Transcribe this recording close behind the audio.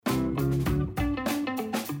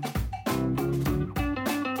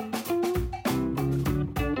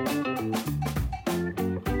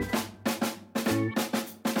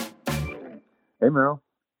Hey Meryl,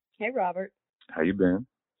 Hey, Robert. how you been?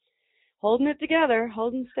 Holding it together,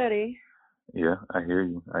 holding steady. Yeah, I hear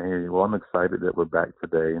you. I hear you. Well, I'm excited that we're back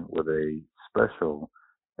today with a special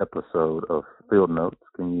episode of Field Notes.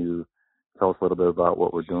 Can you tell us a little bit about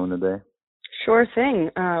what we're doing today? Sure thing.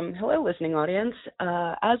 Hello, listening audience.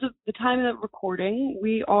 As of the time of the recording,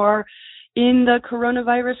 we are in the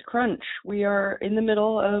coronavirus crunch. We are in the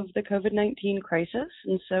middle of the COVID-19 crisis,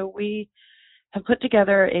 and so we have put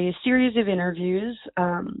together a series of interviews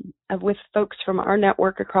with folks from our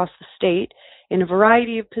network across the state in a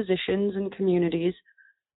variety of positions and communities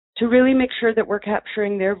to really make sure that we're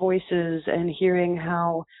capturing their voices and hearing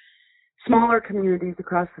how smaller communities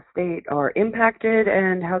across the state are impacted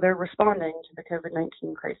and how they're responding to the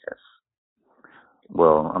COVID-19 crisis.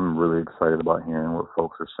 Well, I'm really excited about hearing what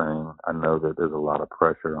folks are saying. I know that there's a lot of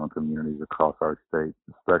pressure on communities across our state,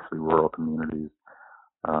 especially rural communities.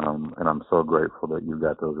 And I'm so grateful that you've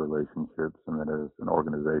got those relationships and that as an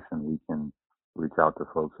organization we can reach out to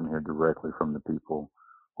folks and hear directly from the people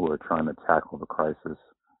who are trying to tackle the crisis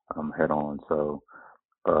head on. So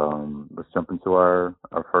let's jump into our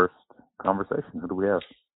first conversation. Who do we have?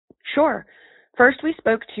 Sure. First, we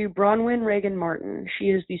spoke to Bronwyn Reagan Martin. She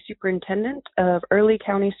is the superintendent of Early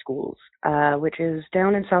County Schools, which is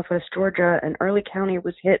down in southwest Georgia, and Early County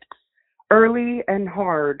was hit early and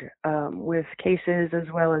hard with cases as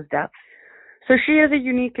well as deaths. So she has a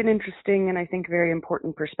unique and interesting and I think very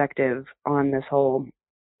important perspective on this whole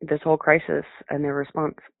crisis and their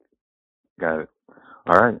response. Got it.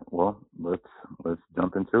 All right. Well, let's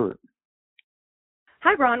jump into it.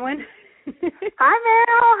 Hi, Bronwyn. Hi,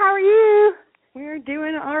 Meryl. How are you? We're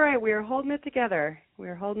doing all right. We're holding it together.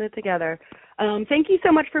 Thank you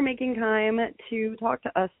so much for making time to talk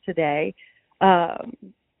to us today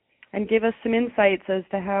and give us some insights as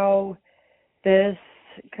to how this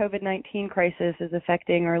COVID-19 crisis is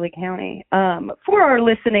affecting Early County. For our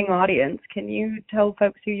listening audience, can you tell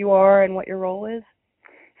folks who you are and what your role is?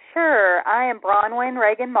 Sure. I am Bronwyn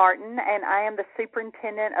Reagan Martin, and I am the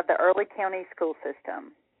superintendent of the Early County School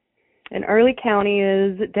System. And Early County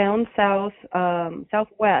is down south,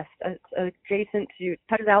 southwest, adjacent to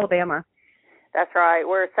touches Alabama. That's right.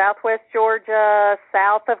 We're southwest Georgia,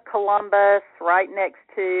 south of Columbus, right next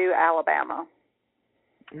to Alabama.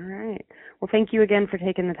 All right. Well, thank you again for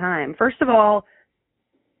taking the time. First of all,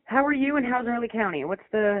 how are you and how's Early County? What's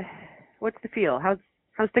the feel?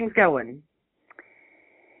 How's things going?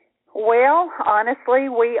 Well, honestly,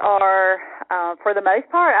 we are, for the most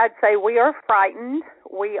part, I'd say we are frightened.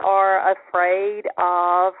 We are afraid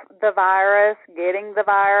of the virus, getting the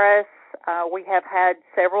virus. We have had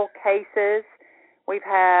several cases. We've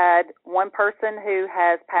had one person who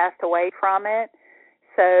has passed away from it.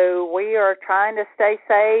 So we are trying to stay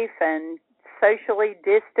safe and socially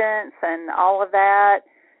distance and all of that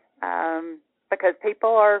because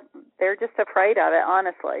they're just afraid of it,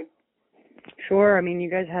 honestly. Sure. I mean, you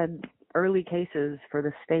guys had early cases for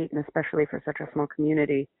the state and especially for such a small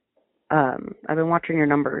community. I've been watching your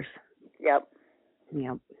numbers. Yep.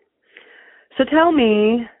 So tell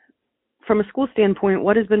me, from a school standpoint,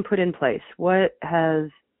 what has been put in place? What are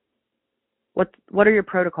your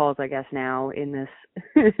protocols, I guess, now in this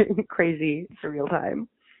crazy, surreal time?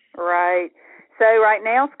 Right. So right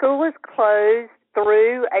now school is closed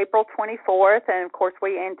through April 24th, and of course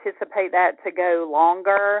we anticipate that to go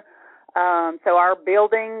longer. So our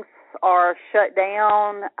buildings are shut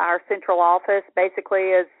down. Our central office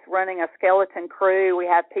basically is running a skeleton crew. We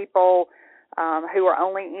have people who are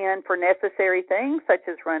only in for necessary things, such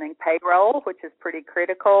as running payroll, which is pretty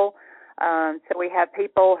critical. So we have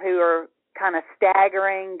people who are kind of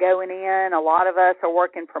staggering, going in. A lot of us are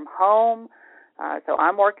working from home. So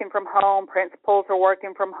I'm working from home. Principals are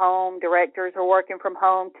working from home. Directors are working from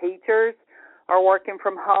home. Teachers are working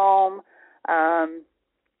from home.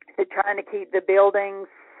 So trying to keep the buildings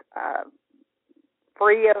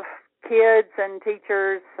free of kids and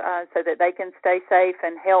teachers so that they can stay safe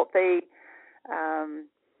and healthy.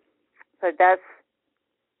 So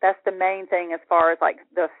that's the main thing as far as like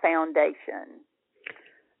the foundation.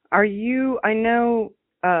 I know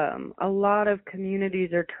a lot of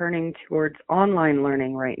communities are turning towards online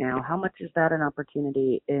learning right now. How much is that an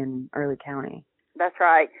opportunity in Early County? That's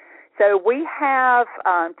right. So we have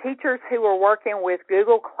teachers who are working with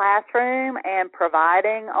Google Classroom and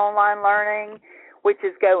providing online learning, which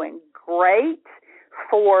is going great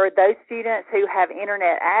for those students who have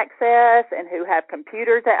internet access and who have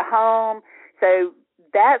computers at home. So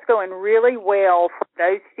that's going really well for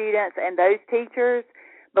those students and those teachers.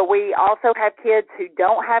 But we also have kids who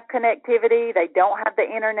don't have connectivity, they don't have the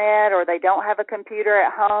internet, or they don't have a computer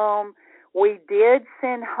at home. We did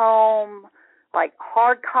send home like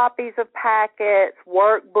hard copies of packets,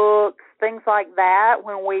 workbooks, things like that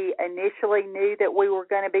when we initially knew that we were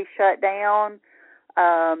going to be shut down.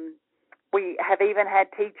 We have even had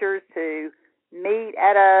teachers to meet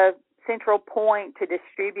at a central point to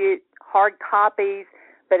distribute hard copies,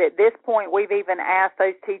 but at this point we've even asked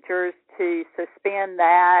those teachers to suspend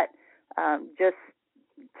that just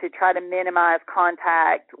to try to minimize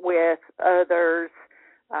contact with others.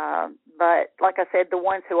 But like I said, the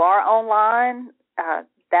ones who are online,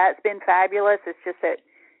 that's been fabulous. It's just that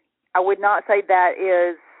I would not say that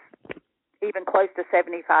is even close to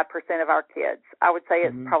 75% of our kids. I would say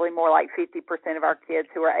it's probably more like 50% of our kids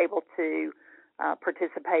who are able to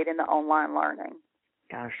participate in the online learning.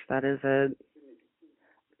 Gosh, that's a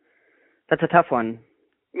tough one.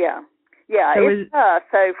 Yeah, it's tough.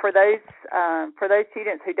 So for those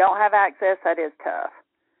students who don't have access, that is tough.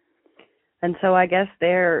 And so I guess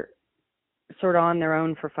they're sort of on their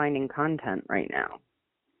own for finding content right now.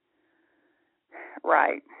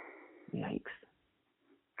 Right. Yikes.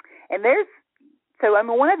 And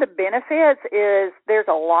one of the benefits is there's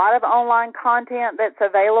a lot of online content that's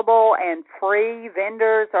available and free.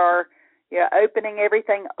 Vendors are opening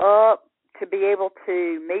everything up to be able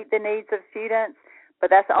to meet the needs of students, but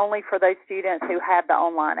that's only for those students who have the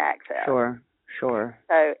online access. Sure.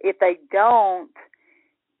 So if they don't,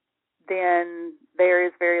 then there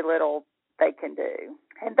is very little they can do.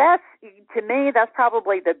 And to me, that's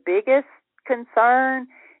probably the biggest concern,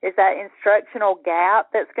 is that instructional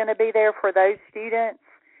gap that's going to be there for those students.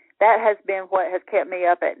 That has been what has kept me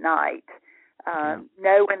up at night,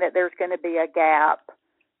 knowing that there's going to be a gap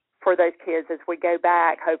for those kids as we go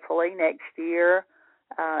back, hopefully, next year.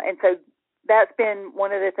 And so that's been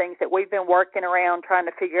one of the things that we've been working around, trying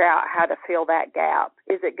to figure out how to fill that gap.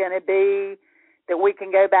 Is it going to be that we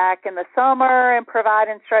can go back in the summer and provide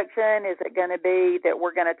instruction? Is it going to be that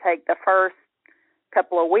we're going to take the first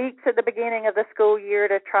couple of weeks at the beginning of the school year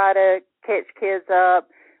to try to catch kids up?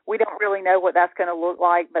 We don't really know what that's going to look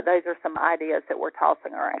like, but those are some ideas that we're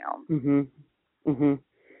tossing around.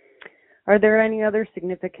 Are there any other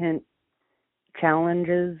significant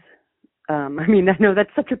challenges? I know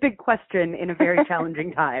that's such a big question in a very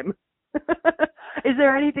challenging time. Is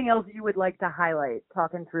there anything else you would like to highlight,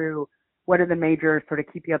 talking through what are the major sort of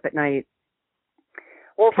keep you up at night?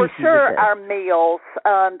 Well, for sure, our meals.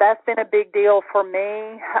 That's been a big deal for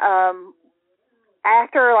me.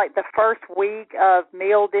 After the first week of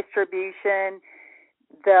meal distribution,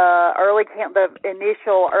 the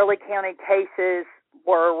initial early county cases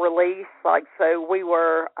were released. So we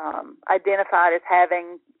were identified as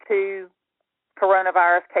having 2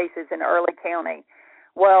 coronavirus cases in Early County.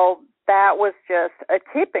 Well, that was just a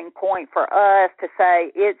tipping point for us to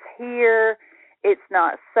say, it's here, it's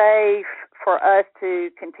not safe for us to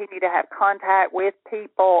continue to have contact with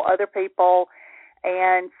other people.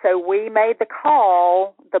 And so we made the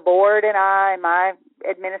call, the board and I and my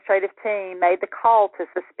administrative team made the call to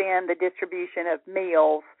suspend the distribution of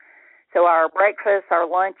meals. So our breakfasts, our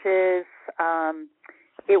lunches,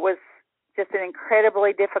 it was just an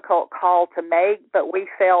incredibly difficult call to make, but we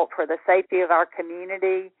felt for the safety of our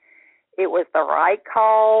community, it was the right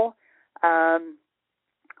call.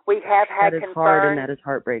 We have had concerns. That is hard and that is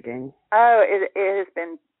heartbreaking. Oh, it has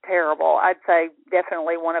been terrible. I'd say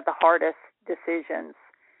definitely one of the hardest decisions.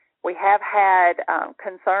 We have had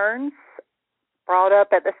concerns brought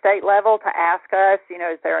up at the state level to ask us,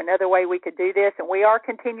 is there another way we could do this? And we are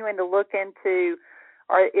continuing to look into,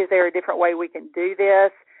 is there a different way we can do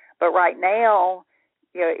this? But right now,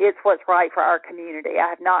 it's what's right for our community. I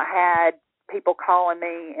have not had people calling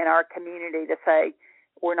me in our community to say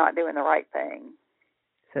we're not doing the right thing.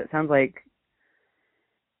 So it sounds like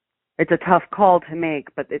it's a tough call to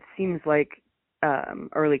make, but it seems like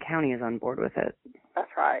Early County is on board with it.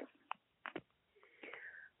 That's right.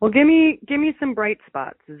 Well, give me some bright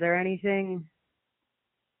spots. Is there anything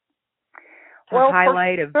to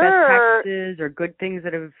highlight of best practices or good things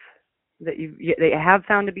that you have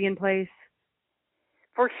found to be in place?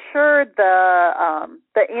 For sure,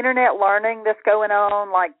 the internet learning that's going on,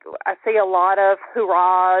 I see a lot of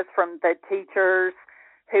hurrahs from the teachers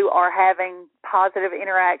who are having positive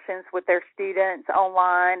interactions with their students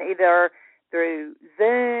online, either through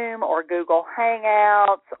Zoom or Google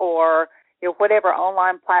Hangouts or whatever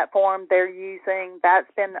online platform they're using. That's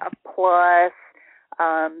been a plus.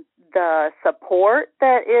 The support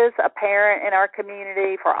that is apparent in our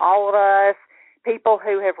community for all of us, people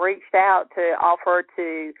who have reached out to offer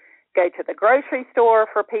to go to the grocery store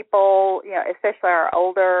for people, especially our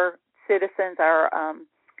older citizens, our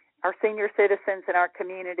senior citizens in our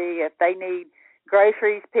community, if they need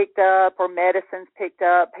groceries picked up or medicines picked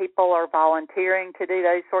up. People are volunteering to do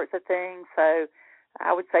those sorts of things. So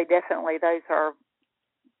I would say definitely those are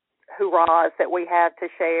hurrahs that we have to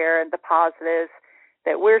share, and the positives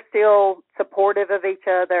that we're still supportive of each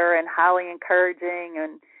other and highly encouraging,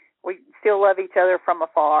 and we still love each other from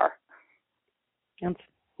afar.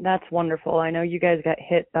 That's wonderful. I know you guys got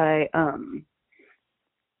hit by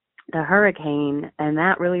the hurricane, and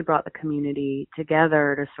that really brought the community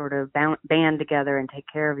together to sort of band together and take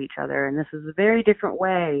care of each other. And this is a very different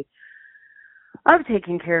way of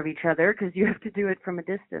taking care of each other, because you have to do it from a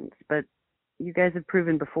distance. But you guys have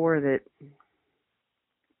proven before that,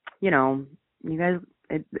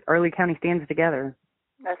 Early County stands together.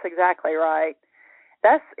 That's exactly right.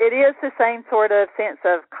 It is the same sort of sense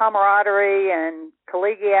of camaraderie and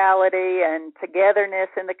collegiality and togetherness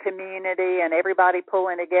in the community and everybody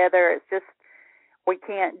pulling together. It's just we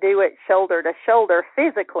can't do it shoulder to shoulder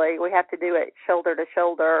physically. We have to do it shoulder to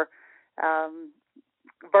shoulder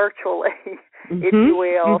virtually, if you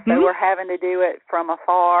will. So we're having to do it from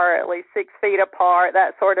afar, at least 6 feet apart,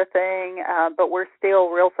 that sort of thing. But we're still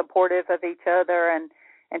real supportive of each other and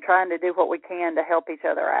trying to do what we can to help each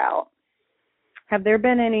other out. Have there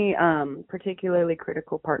been any particularly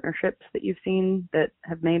critical partnerships that you've seen that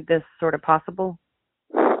have made this sort of possible?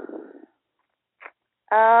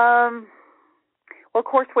 Well, of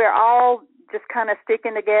course, we're all just kind of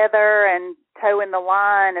sticking together and toeing the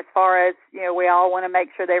line as far as, we all want to make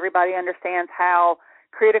sure that everybody understands how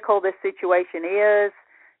critical this situation is.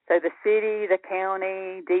 So the city, the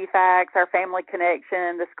county, DFACS, our family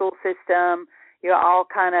connection, the school system, all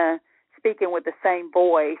kind of speaking with the same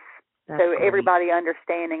voice. That's so great. Everybody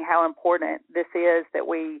understanding how important this is, that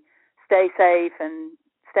we stay safe and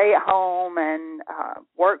stay at home and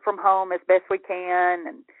work from home as best we can,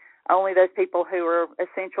 and only those people who are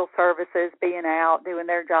essential services being out doing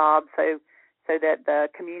their job so that the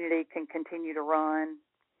community can continue to run.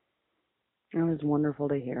 That was wonderful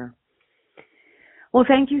to hear. Well,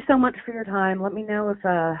 thank you so much for your time. Let me know if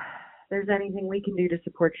there's anything we can do to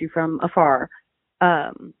support you from afar.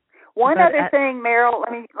 One other thing, Meryl,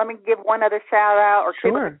 let me give one other shout out, or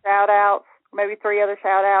two other shout outs, maybe 3 other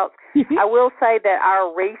shout outs. I will say that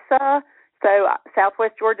our RESA, so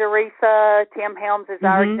Southwest Georgia RESA, Tim Helms is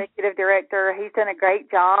our executive director. He's done a great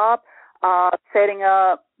job setting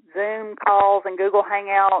up Zoom calls and Google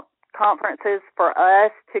Hangout conferences for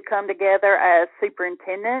us to come together as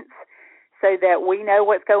superintendents so that we know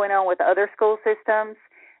what's going on with other school systems.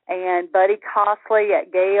 And Buddy Costley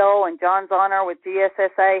at Gale and John Zonner with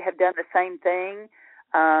GSSA have done the same thing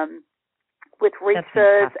with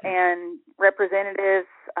RESAs and representatives,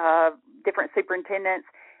 different superintendents.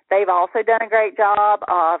 They've also done a great job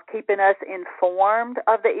of keeping us informed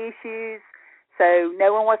of the issues, so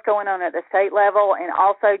knowing what's going on at the state level, and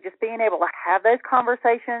also just being able to have those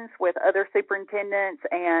conversations with other superintendents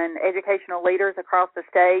and educational leaders across the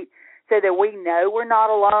state, so that we know we're not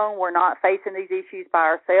alone, we're not facing these issues by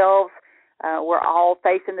ourselves. We're all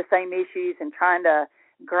facing the same issues and trying to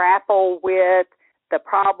grapple with the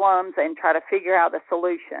problems and try to figure out the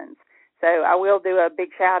solutions. So I will do a big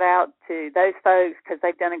shout out to those folks because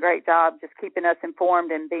they've done a great job just keeping us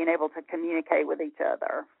informed and being able to communicate with each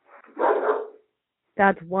other.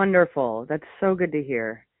 That's wonderful. That's so good to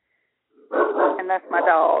hear. And that's my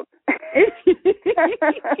dog.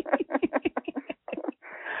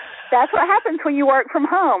 That's what happens when you work from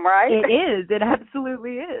home, right? It is. It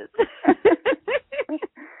absolutely is.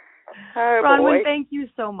 Oh, Bronwyn, thank you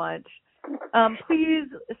so much. Please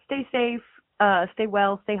stay safe, stay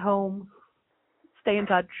well, stay home, stay in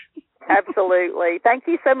touch. Absolutely. Thank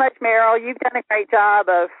you so much, Meryl. You've done a great job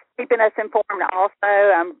of keeping us informed also.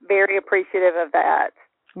 I'm very appreciative of that.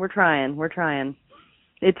 We're trying.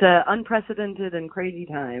 It's an unprecedented and crazy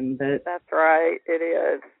time, but... That's right. It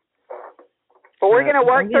is. But we're going to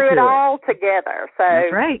work through it all together. So,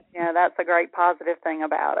 that's right. That's a great positive thing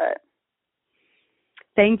about it.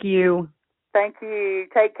 Thank you. Thank you.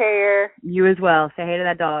 Take care. You as well. Say hey to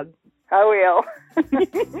that dog. I will.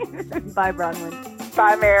 Bye, Bronwyn.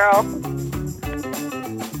 Bye, Meryl.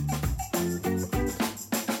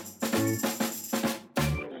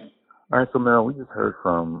 All right, so Meryl, we just heard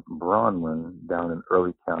from Bronwyn down in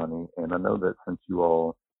Early County, and I know that since you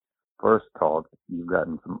all first talked, you've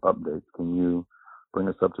gotten some updates. Can you bring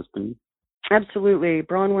us up to speed? Absolutely.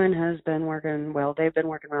 Bronwyn has been working, they've been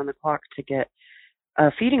working around the clock to get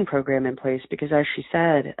a feeding program in place because, as she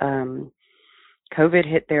said, COVID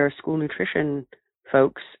hit their school nutrition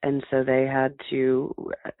folks, and so they had to,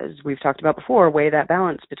 as we've talked about before, weigh that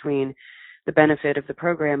balance between the benefit of the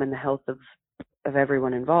program and the health of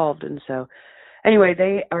everyone involved. And so Anyway,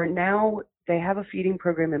 they have a feeding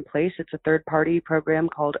program in place. It's a third-party program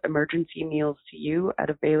called Emergency Meals to You out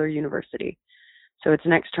of Baylor University. So it's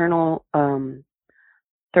an external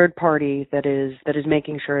third party that is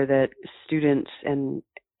making sure that students and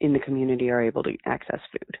in the community are able to access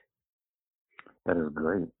food. That is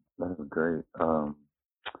great.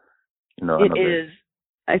 It is.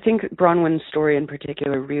 I think Bronwyn's story in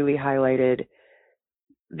particular really highlighted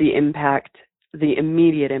the impact, the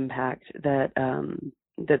immediate impact that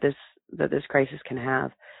this crisis can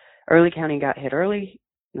have. Early County got hit early.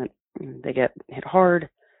 They get hit hard,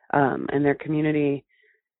 and their community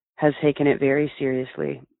has taken it very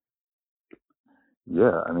seriously.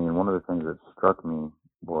 Yeah, I mean, one of the things that struck me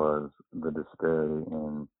was the disparity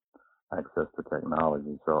in access to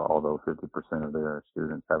technology. So although 50% of their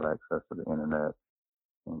students have access to the internet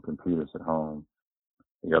and computers at home,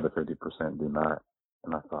 the other 50% do not.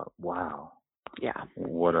 And I thought, wow, yeah,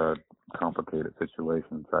 what a complicated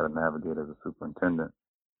situation to try to navigate as a superintendent,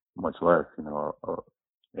 much less,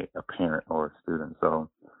 a parent or a student. So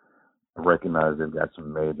I recognize they've got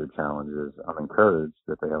some major challenges. I'm encouraged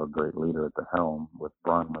that they have a great leader at the helm with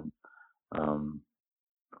Bronwyn.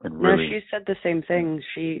 No, she said the same thing.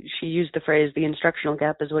 She used the phrase, the instructional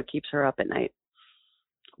gap is what keeps her up at night.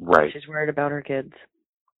 Right. She's worried about her kids.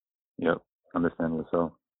 Yep, understandably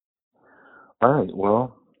so. All right,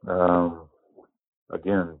 well,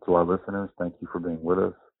 again, to our listeners, thank you for being with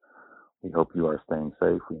us. We hope you are staying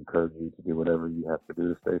safe. We encourage you to do whatever you have to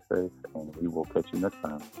do to stay safe, and we will catch you next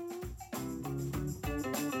time.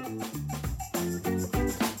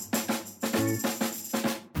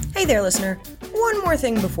 Hey there, listener. One more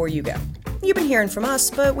thing before you go. You've been hearing from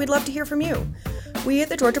us, but we'd love to hear from you. We at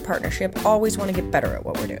the Georgia Partnership always want to get better at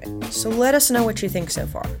what we're doing, so let us know what you think so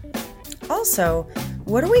far. Also,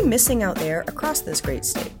 what are we missing out there across this great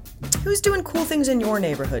state? Who's doing cool things in your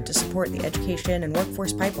neighborhood to support the education and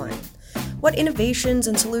workforce pipeline? What innovations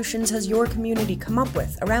and solutions has your community come up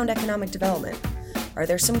with around economic development? Are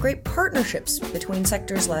there some great partnerships between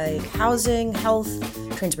sectors like housing, health,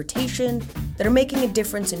 transportation that are making a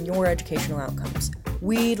difference in your educational outcomes?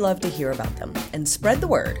 We'd love to hear about them and spread the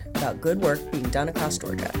word about good work being done across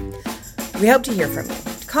Georgia. We hope to hear from you.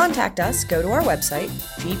 To contact us, go to our website,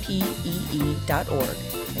 gpee.org,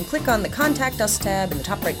 and click on the Contact Us tab in the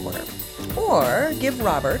top right corner. Or give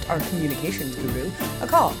Robert, our communications guru, a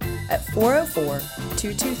call at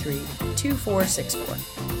 404-223-2464.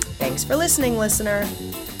 Thanks for listening, listener.